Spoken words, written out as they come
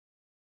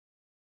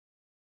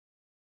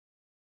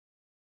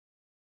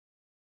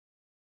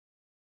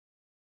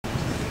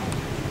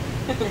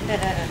I'll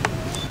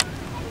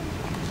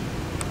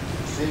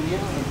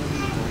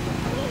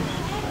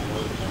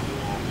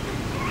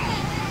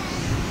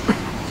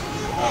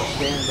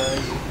stand by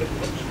you.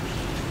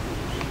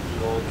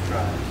 The old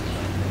tribes.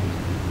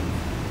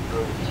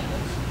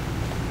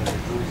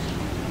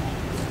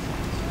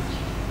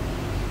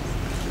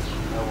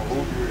 I will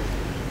hold you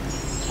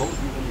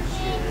when you're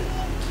scared.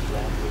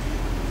 Laugh with you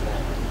when you're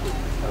sad.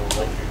 I will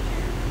wipe your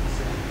tears at the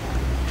same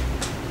time.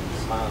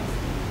 Smile with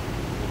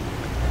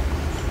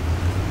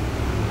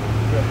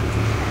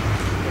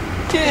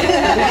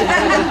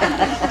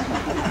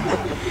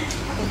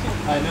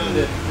I know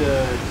that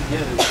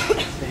together we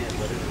can stand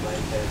whatever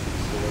life has in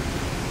store.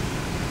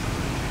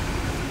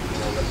 And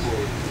I look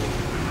forward to it.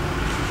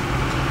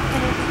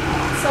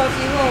 So if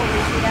you will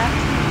repeat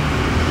after me.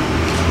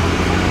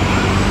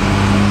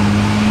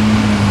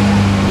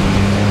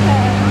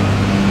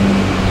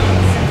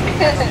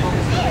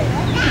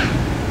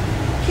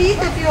 Keith,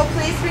 if you will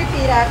please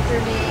repeat after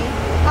me.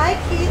 I,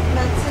 Keith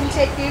Munson,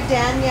 take you,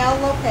 Danielle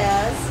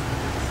Lopez,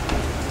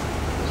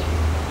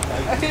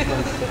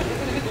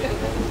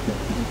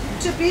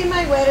 to be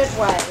my wedded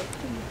wife,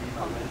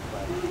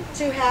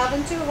 to have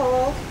and to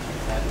hold,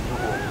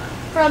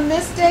 from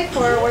this day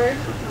forward,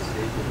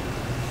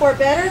 for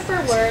better,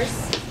 for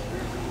worse,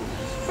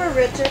 for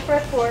richer, for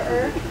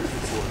poorer,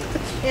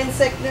 in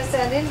sickness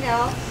and in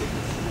health,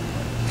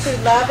 to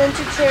love and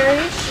to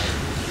cherish,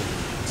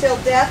 till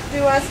death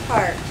do us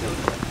part.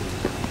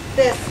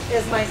 This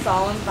is my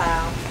solemn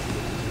vow.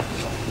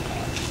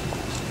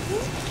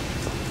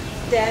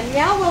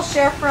 Danielle will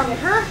share from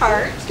her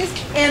heart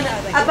in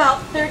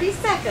about 30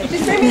 seconds.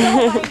 Just bring me the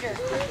whole binder.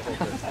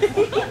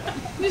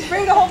 Just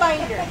bring the whole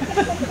binder.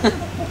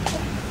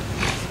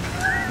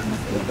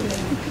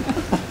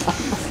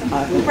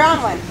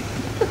 Brown one.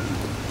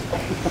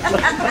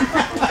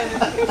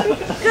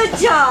 Good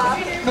job.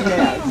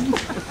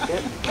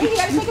 Hey, you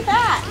gotta take it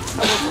back.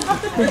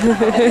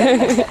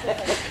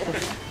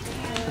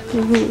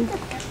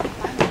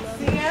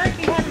 See, Eric,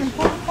 you had an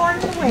important part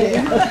of the way.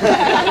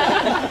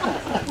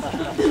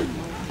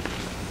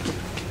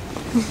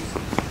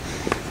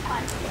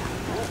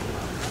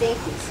 Thank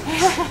you.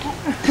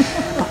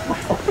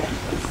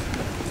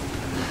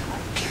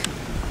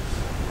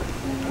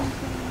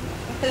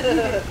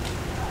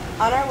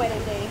 On our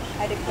wedding day,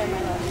 I declare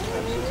my love and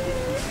devotion to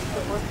you,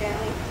 before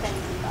family,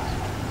 friends, and God.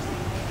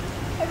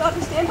 I vow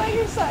to stand by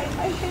your side,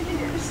 my hand in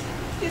yours,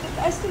 do the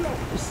best in my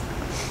worst.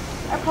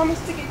 I promise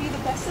to give you the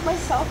best of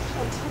myself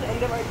until the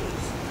end of our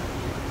days.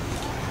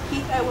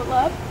 Keith, I will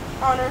love,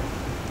 honor,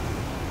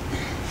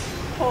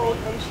 hold,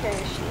 and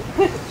cherish you.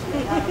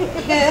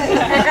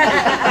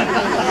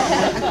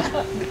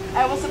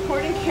 I will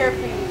support and care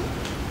for you,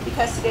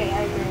 because today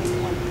I am marrying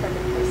the one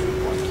perfect person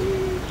for me.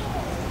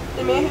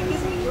 The man who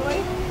gives me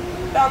joy,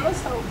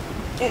 boundless hope,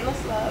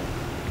 endless love,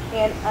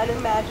 and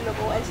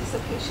unimaginable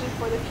anticipation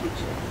for the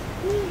future.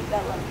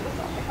 That love you with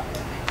all my heart.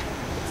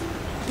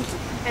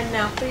 And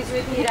now please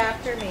repeat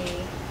after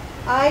me.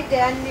 I,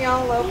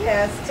 Danielle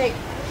Lopez, take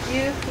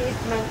you,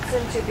 Keith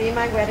Munson, to be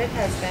my wedded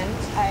husband.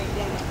 I,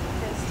 Danielle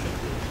Lopez, take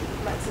you,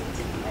 Keith Munson,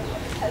 to be my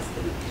wedded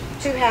husband.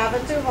 To have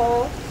and to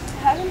hold. To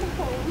have and to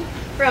hold.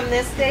 From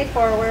this day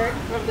forward.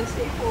 From this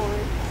day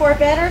forward. For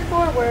better,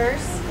 for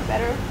worse. For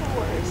better, for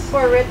worse.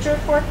 For richer,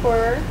 for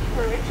poorer.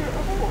 For richer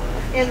or poorer.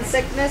 In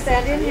sickness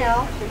and in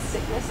health. In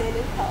sickness and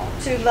in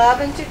health. To love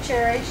and to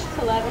cherish.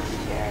 To love and to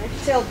cherish.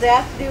 Till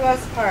death do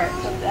us part.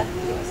 Till death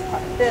do us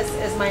part. This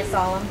is my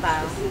solemn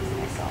vow. This is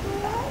my solemn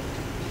vow.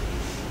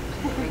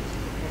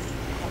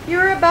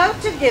 You're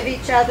about to give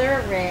each other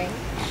a ring.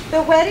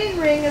 The wedding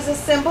ring is a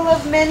symbol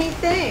of many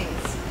things.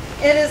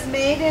 It is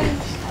made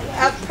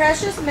of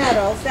precious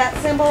metals that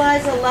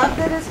symbolize a love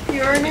that is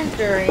pure and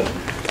enduring.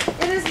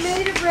 It is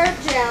made of rare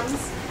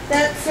gems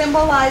that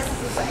symbolizes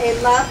a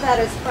love that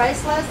is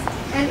priceless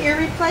and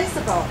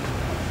irreplaceable.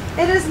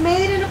 It is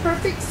made in a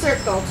perfect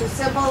circle to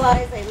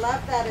symbolize a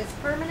love that is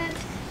permanent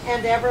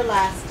and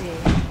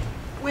everlasting.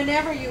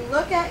 Whenever you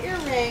look at your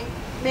ring,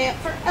 may it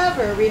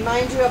forever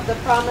remind you of the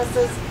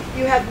promises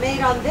you have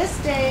made on this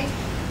day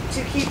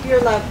to keep your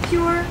love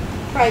pure,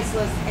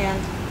 priceless,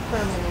 and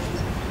permanent.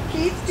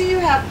 Keith, do you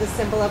have the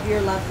symbol of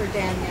your love for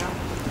Danielle?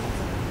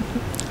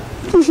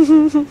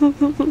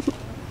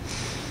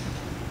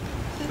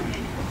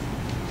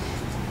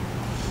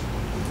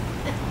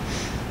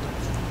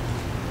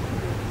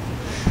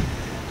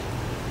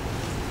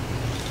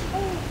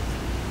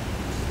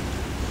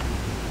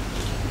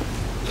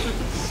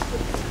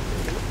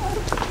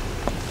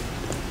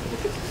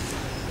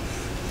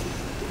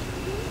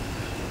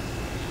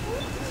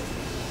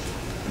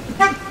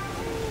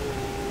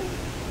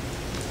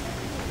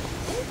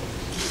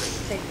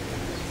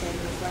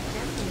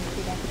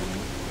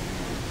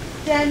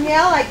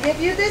 Danielle, I give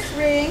you this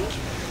ring.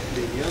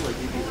 Danielle, I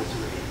give you this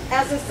ring.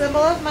 As a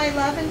symbol of my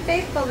love and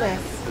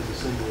faithfulness. As a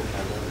symbol of my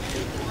love and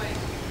faithfulness.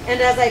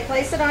 And as I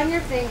place it on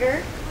your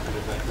finger. And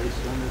as I place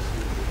it on this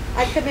finger.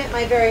 I commit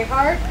my very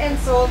heart and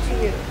soul to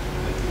you.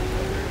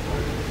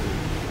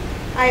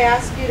 I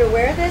ask you to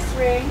wear this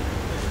ring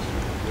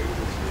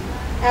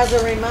as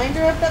a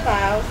reminder of the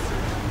vows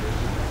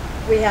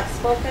we have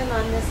spoken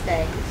on this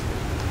day.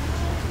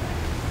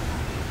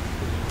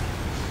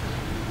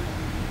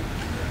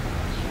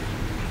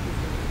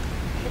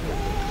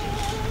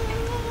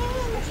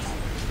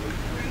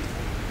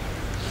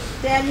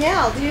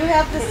 Danielle, do you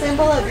have the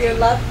symbol of your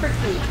love for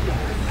Keith?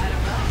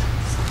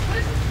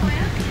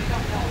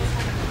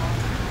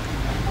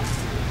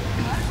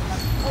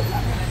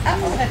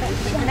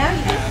 Now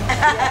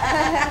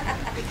you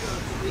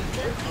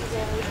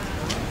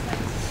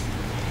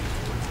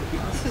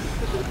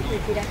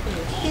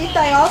Keith,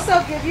 I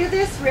also give you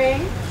this ring.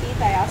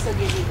 Keith, I also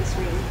give you this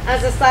ring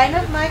as a sign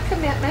of my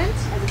commitment.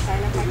 as a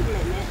sign of my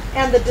commitment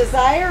And the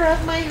desire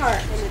of my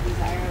heart. and the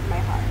desire of my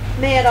heart.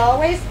 May it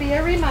always be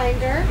a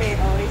reminder May it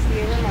always be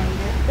a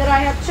reminder that I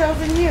have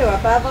chosen you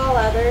above all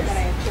others. that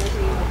I have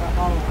chosen you above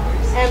all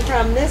others. And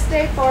from this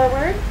day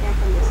forward, And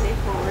from this day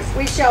forward,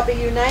 we shall be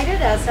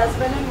united as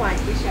husband and wife.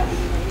 we shall be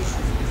united as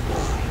husband and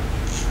wife.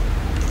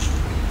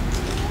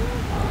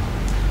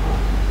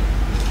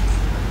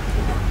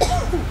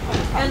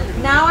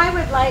 And now I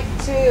would like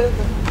to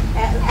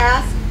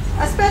ask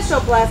a special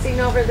blessing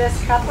over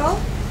this couple.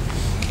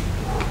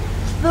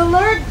 The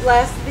Lord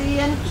bless thee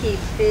and keep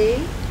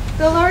thee.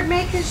 The Lord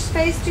make his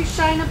face to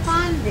shine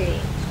upon thee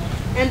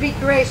and be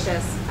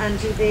gracious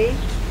unto thee.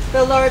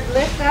 The Lord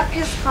lift up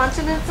his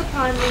countenance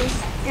upon thee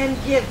and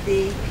give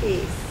thee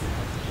peace.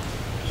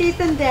 Keith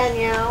and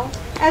Danielle,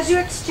 as you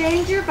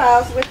exchange your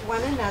vows with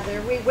one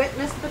another, we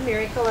witness the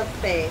miracle of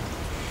faith.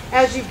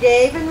 As you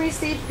gave and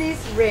received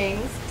these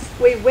rings,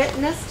 we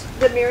witnessed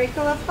the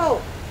miracle of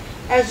hope.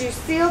 As you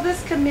seal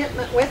this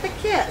commitment with a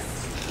kiss,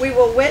 we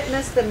will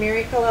witness the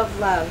miracle of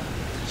love.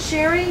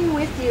 Sharing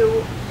with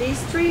you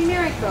these three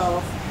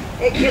miracles,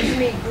 it gives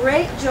me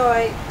great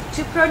joy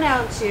to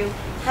pronounce you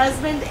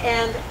husband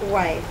and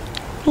wife.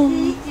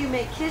 Keith, you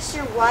may kiss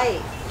your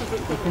wife.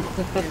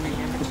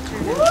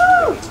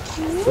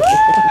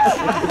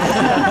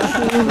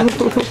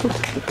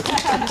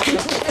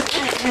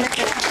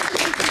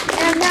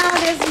 And now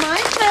it is my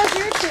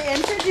pleasure to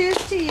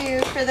introduce to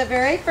you for the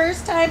very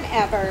first time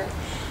ever,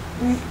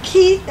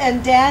 Keith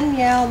and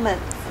Danielle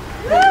Muntz.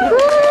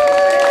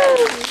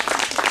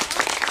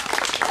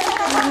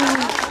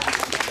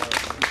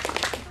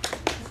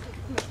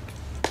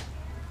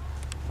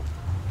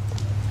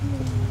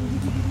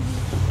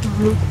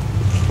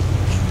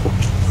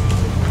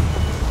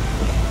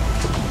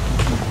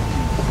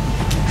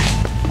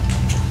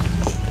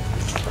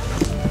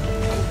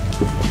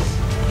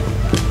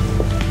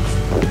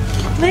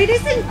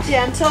 Ladies and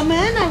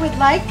gentlemen, I would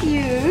like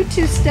you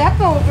to step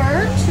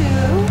over to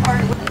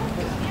our...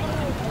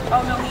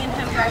 Oh no, me and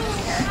him drive his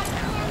parents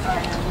now.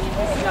 Me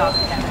and his dog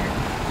together.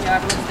 You know,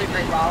 everyone's did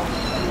great well. We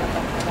have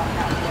to walk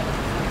out together.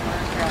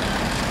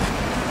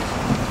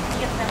 He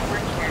gets them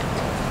work here.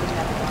 We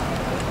have a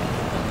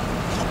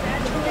dog.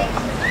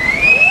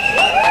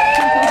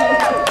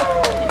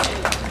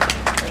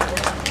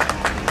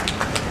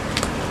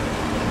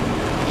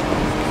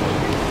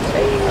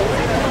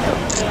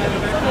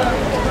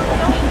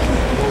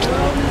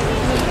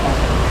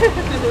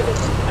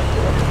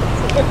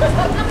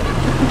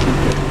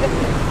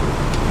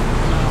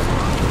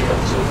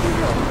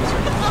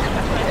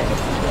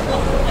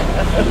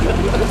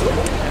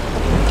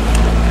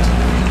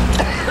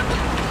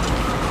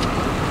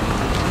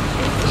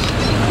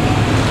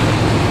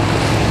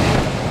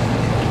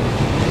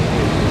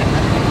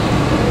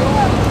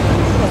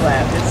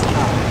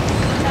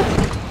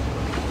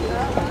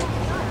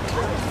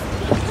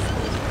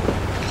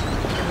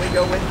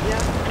 Go with you?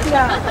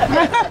 Yeah.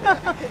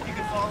 You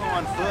can follow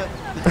on foot.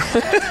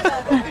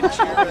 And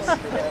cheer us.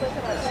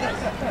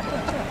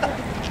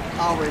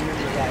 I'll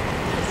remember that.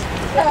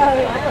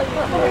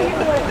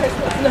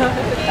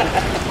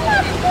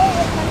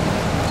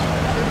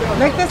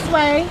 Look this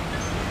way.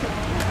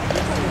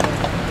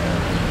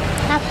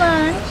 Have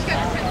fun.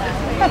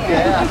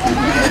 Yeah.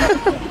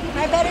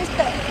 My wedding's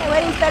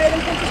better than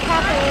Princess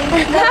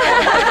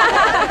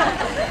Catherine.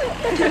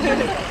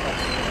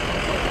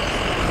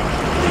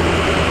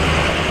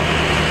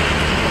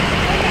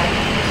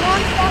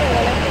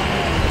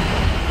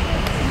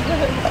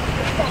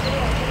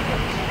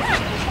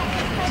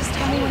 Just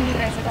tell me when you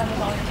guys are done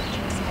with all your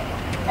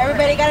pictures.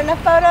 Everybody got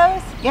enough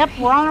photos? Yep,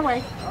 we're on our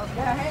way.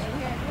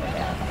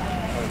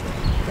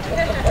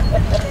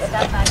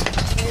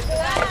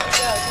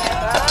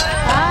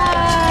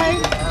 Bye.